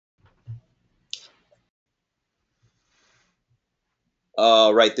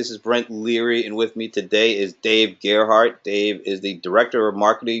All right, this is Brent Leary, and with me today is Dave Gerhardt. Dave is the Director of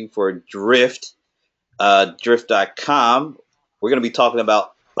Marketing for Drift, Drift.com. We're going to be talking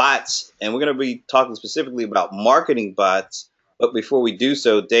about bots, and we're going to be talking specifically about marketing bots. But before we do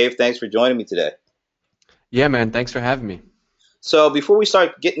so, Dave, thanks for joining me today. Yeah, man. Thanks for having me. So before we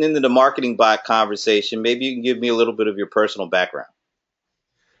start getting into the marketing bot conversation, maybe you can give me a little bit of your personal background.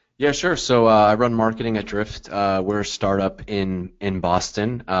 Yeah, sure. I run marketing at Drift. We're a startup in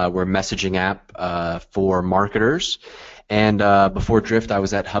Boston. We're a messaging app for marketers. And before Drift, I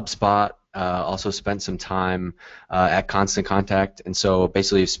was at HubSpot. Also spent some time at Constant Contact, and so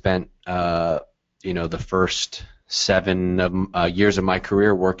basically spent the first 7 years of my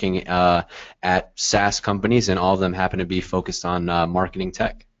career working at SaaS companies, and all of them happen to be focused on marketing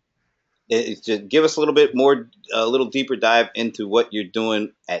tech. Just give us a little bit more, a little deeper dive into what you're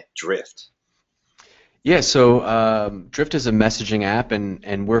doing at Drift. Yeah, Drift is a messaging app,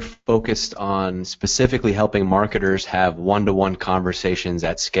 and we're focused on specifically helping marketers have one-to-one conversations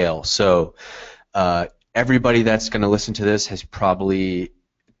at scale. Everybody that's going to listen to this has probably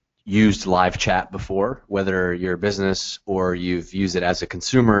used live chat before, whether you're a business or you've used it as a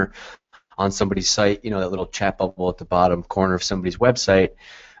consumer on somebody's site, that little chat bubble at the bottom corner of somebody's website.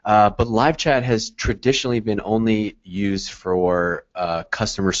 But live chat has traditionally been only used for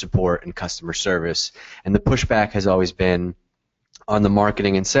customer support and customer service, and the pushback has always been on the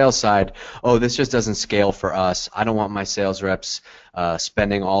marketing and sales side. Oh, this just doesn't scale for us. I don't want my sales reps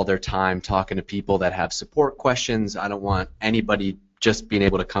spending all their time talking to people that have support questions. I don't want anybody just being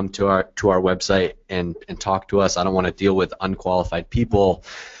able to come to our website and talk to us. I don't want to deal with unqualified people.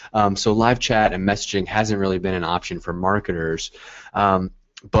 So live chat and messaging hasn't really been an option for marketers.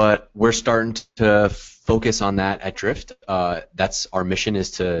 But we're starting to focus on that at Drift. That's our mission, is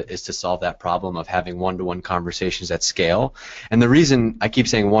to solve that problem of having one-to-one conversations at scale. And the reason I keep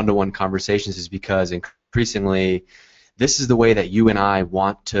saying one-to-one conversations is because increasingly this is the way that you and I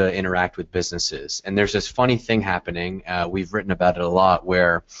want to interact with businesses. And there's this funny thing happening. We've written about it a lot,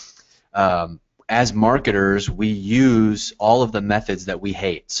 where as marketers, we use all of the methods that we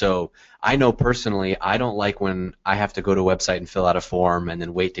hate. So I know personally I don't like when I have to go to a website and fill out a form and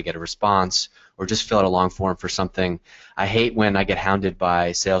then wait to get a response, or just fill out a long form for something. I hate when I get hounded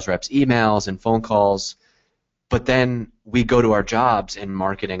by sales reps' emails and phone calls. But then we go to our jobs in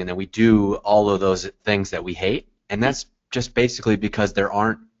marketing and then we do all of those things that we hate, and that's just basically because there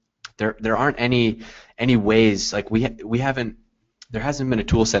aren't any ways, like we haven't. There hasn't been a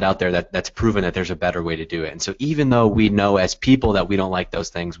tool set out there that's proven that there's a better way to do it. And so even though we know as people that we don't like those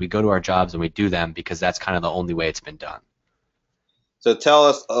things, we go to our jobs and we do them because that's kind of the only way it's been done. So tell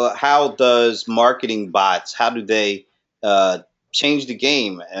us, how does marketing bots? How do they change the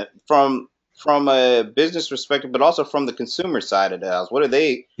game from a business perspective, but also from the consumer side of the house? What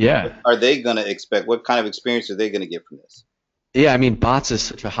Yeah. are they going to expect? What kind of experience are they going to get from this? Yeah, I mean, bots is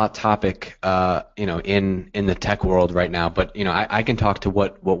such a hot topic, in the tech world right now. But I can talk to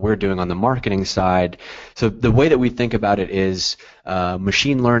what we're doing on the marketing side. So the way that we think about it is,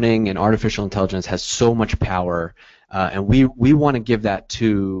 machine learning and artificial intelligence has so much power, and we want to give that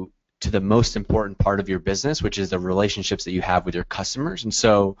to the most important part of your business, which is the relationships that you have with your customers. And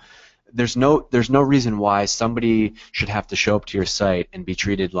so there's no reason why somebody should have to show up to your site and be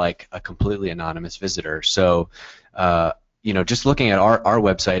treated like a completely anonymous visitor. So just looking at our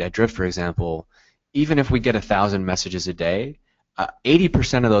website at Drift, for example, even if we get 1,000 messages a day,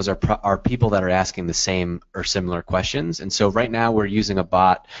 80% of those are people that are asking the same or similar questions. And so right now we're using a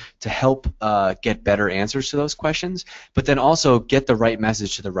bot to help get better answers to those questions, but then also get the right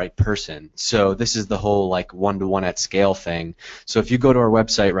message to the right person. So this is the whole like one-to-one at scale thing. So if you go to our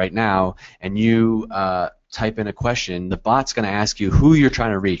website right now and you type in a question, the bot's going to ask you who you're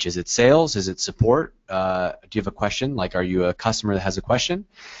trying to reach. Is it sales? Is it support? Do you have a question? Like, are you a customer that has a question?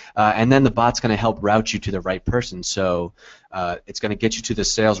 And then the bot's going to help route you to the right person. So it's going to get you to the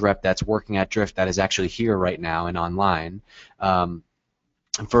sales rep that's working at Drift that is actually here right now and online.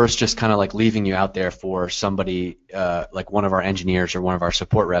 First, just kind of like leaving you out there for somebody like one of our engineers or one of our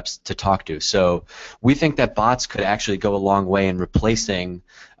support reps to talk to. So we think that bots could actually go a long way in replacing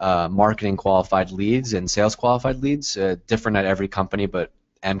marketing qualified leads and sales qualified leads. Different at every company, but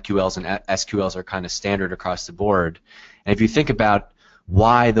MQLs and SQLs are kind of standard across the board. And if you think about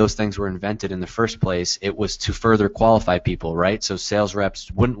why those things were invented in the first place, it was to further qualify people, right? So sales reps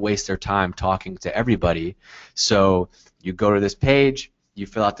wouldn't waste their time talking to everybody. So you go to this page, you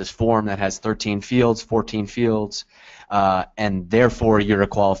fill out this form that has 13 fields, 14 fields, and therefore you're a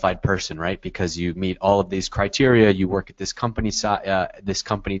qualified person, right? Because you meet all of these criteria, you work at this company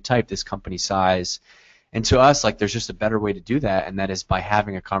type, this company size, And to us, like, there's just a better way to do that, and that is by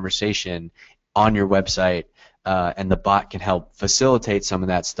having a conversation on your website, and the bot can help facilitate some of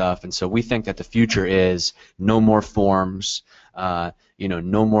that stuff. And so we think that the future is no more forms, no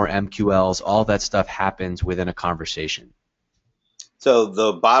more MQLs. All that stuff happens within a conversation. So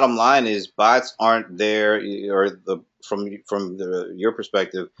the bottom line is bots aren't there, or your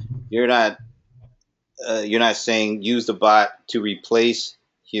perspective, you're not you're not saying use the bot to replace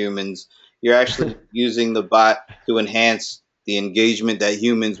humans. You're actually using the bot to enhance the engagement that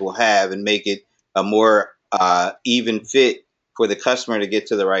humans will have and make it a more even fit for the customer to get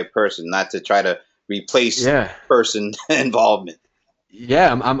to the right person, not to try to replace Yeah. person involvement.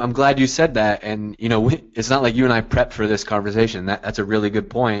 Yeah, I'm glad you said that, and it's not like you and I prepped for this conversation. That's a really good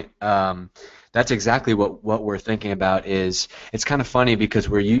point. That's exactly what we're thinking about. Is it's kind of funny because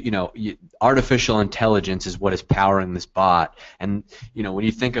artificial intelligence is what is powering this bot, and when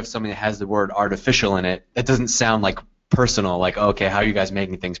you think of something that has the word artificial in it, it doesn't sound like personal. Like, okay, how are you guys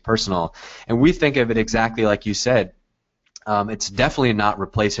making things personal? And we think of it exactly like you said. It's definitely not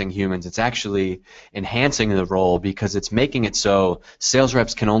replacing humans. It's actually enhancing the role because it's making it so sales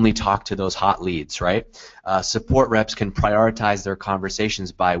reps can only talk to those hot leads, right? Support reps can prioritize their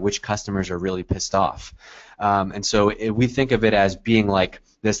conversations by which customers are really pissed off. And so we think of it as being like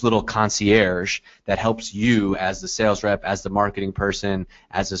this little concierge that helps you as the sales rep, as the marketing person,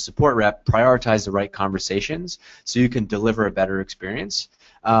 as a support rep, prioritize the right conversations so you can deliver a better experience.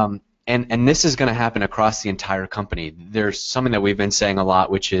 And this is going to happen across the entire company. There's something that we've been saying a lot,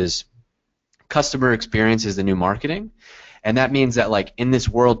 which is customer experience is the new marketing, and that means that like in this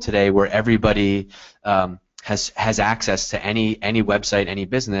world today where everybody has access to any website, any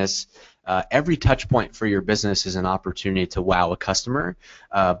business, every touch point for your business is an opportunity to wow a customer.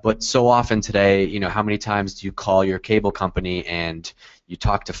 But so often today, how many times do you call your cable company and you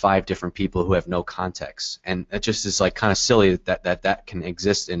talk to 5 different people who have no context? And it just is like kind of silly that can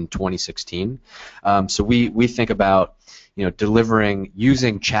exist in 2016. So we think about delivering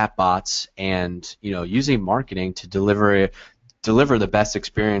using chatbots and using marketing to deliver the best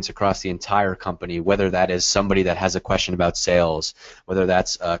experience across the entire company, whether that is somebody that has a question about sales, whether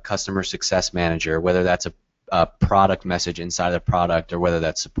that's a customer success manager, whether that's a product message inside of the product, or whether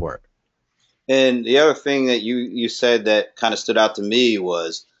that's support. And the other thing that you said that kind of stood out to me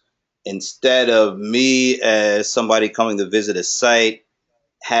was, instead of me as somebody coming to visit a site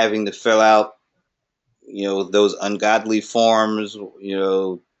having to fill out those ungodly forms,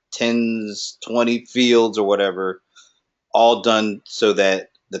 10s 20 fields or whatever, all done so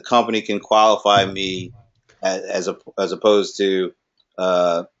that the company can qualify me as opposed to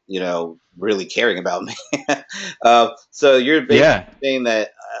really caring about me. So you're basically Yeah. saying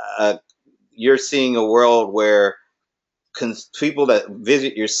that you're seeing a world where people that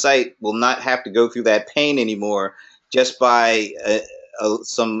visit your site will not have to go through that pain anymore, just by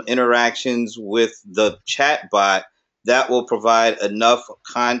some interactions with the chat bot that will provide enough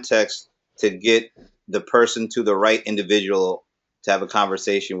context to get the person to the right individual to have a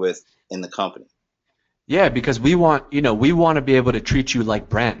conversation with in the company. Yeah, because we want to be able to treat you like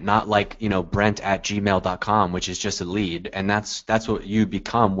Brent, not like, Brent@gmail.com, which is just a lead, and that's what you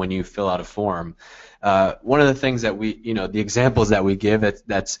become when you fill out a form. One of the things that the examples that we give,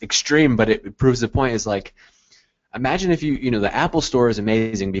 that's extreme, but it proves the point, is like, imagine if the Apple Store is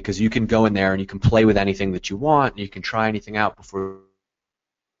amazing because you can go in there and you can play with anything that you want, and you can try anything out before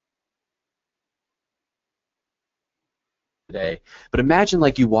today. But imagine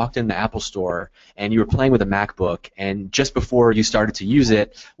like you walked in the Apple Store and you were playing with a MacBook, and just before you started to use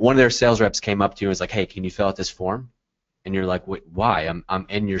it, one of their sales reps came up to you and was like, "Hey, can you fill out this form?" And you're like, "Wait, why? I'm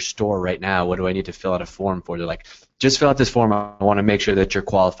in your store right now. What do I need to fill out a form for?" They're like, "Just fill out this form. I want to make sure that you're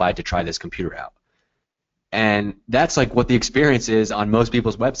qualified to try this computer out." And that's like what the experience is on most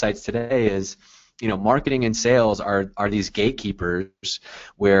people's websites today is, marketing and sales are these gatekeepers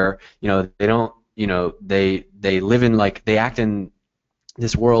where, they don't, they live in, like, they act in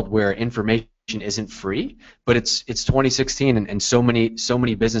this world where information isn't free, but it's 2016, and so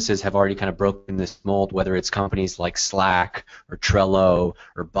many businesses have already kind of broken this mold, whether it's companies like Slack or Trello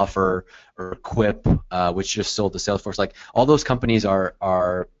or Buffer or Quip, which just sold to Salesforce. Like, all those companies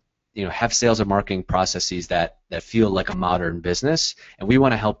are have sales and marketing processes that feel like a modern business, and we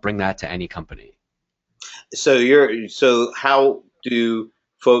want to help bring that to any company. So how do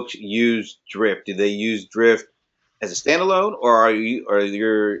folks use Drift? Do they use Drift as a standalone, or are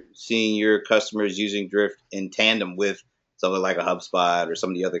you seeing your customers using Drift in tandem with something like a HubSpot or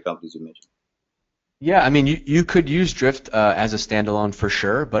some of the other companies you mentioned? Yeah, I mean, you could use Drift as a standalone for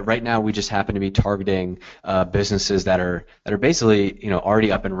sure, but right now we just happen to be targeting businesses that are basically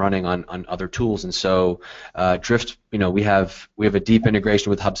already up and running on other tools, and so Drift, we have a deep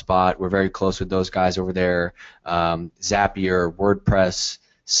integration with HubSpot. We're very close with those guys over there. Zapier, WordPress,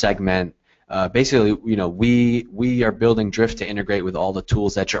 Segment. Basically, we are building Drift to integrate with all the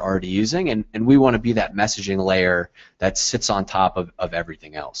tools that you're already using, and we want to be that messaging layer that sits on top of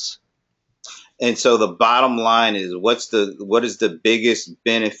everything else. And so the bottom line is, what is the biggest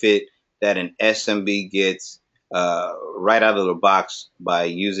benefit that an SMB gets right out of the box by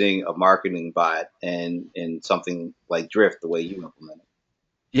using a marketing bot and something like Drift the way you implement it?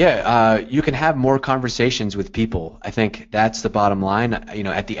 Yeah, you can have more conversations with people. I think that's the bottom line.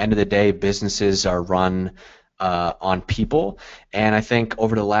 At the end of the day, businesses are run on people, and I think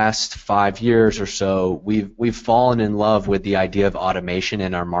over the last 5 years or so, we've fallen in love with the idea of automation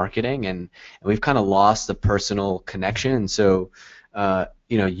in our marketing, and we've kind of lost the personal connection. And so,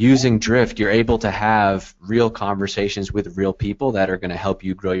 using Drift, you're able to have real conversations with real people that are going to help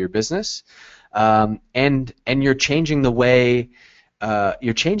you grow your business, and you're changing the way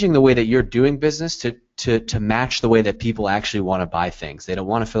that you're doing business to match the way that people actually want to buy things. They don't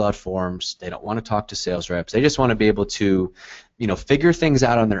want to fill out forms. They don't want to talk to sales reps. They just want to be able to, figure things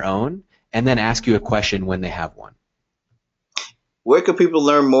out on their own and then ask you a question when they have one. Where can people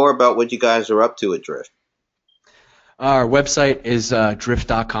learn more about what you guys are up to at Drift? Our website is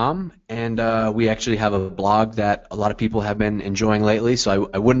drift.com, and we actually have a blog that a lot of people have been enjoying lately, so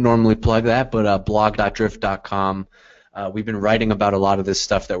I wouldn't normally plug that, but blog.drift.com. We've been writing about a lot of this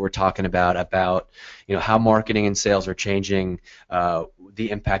stuff that we're talking about how marketing and sales are changing, the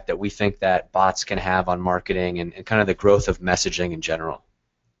impact that we think that bots can have on marketing, and kind of the growth of messaging in general.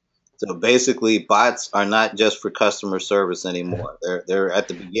 So basically, bots are not just for customer service anymore. They're at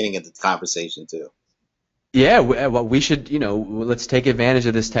the beginning of the conversation too. Yeah, well, we should, let's take advantage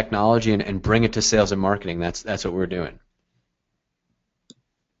of this technology and bring it to sales and marketing. That's what we're doing.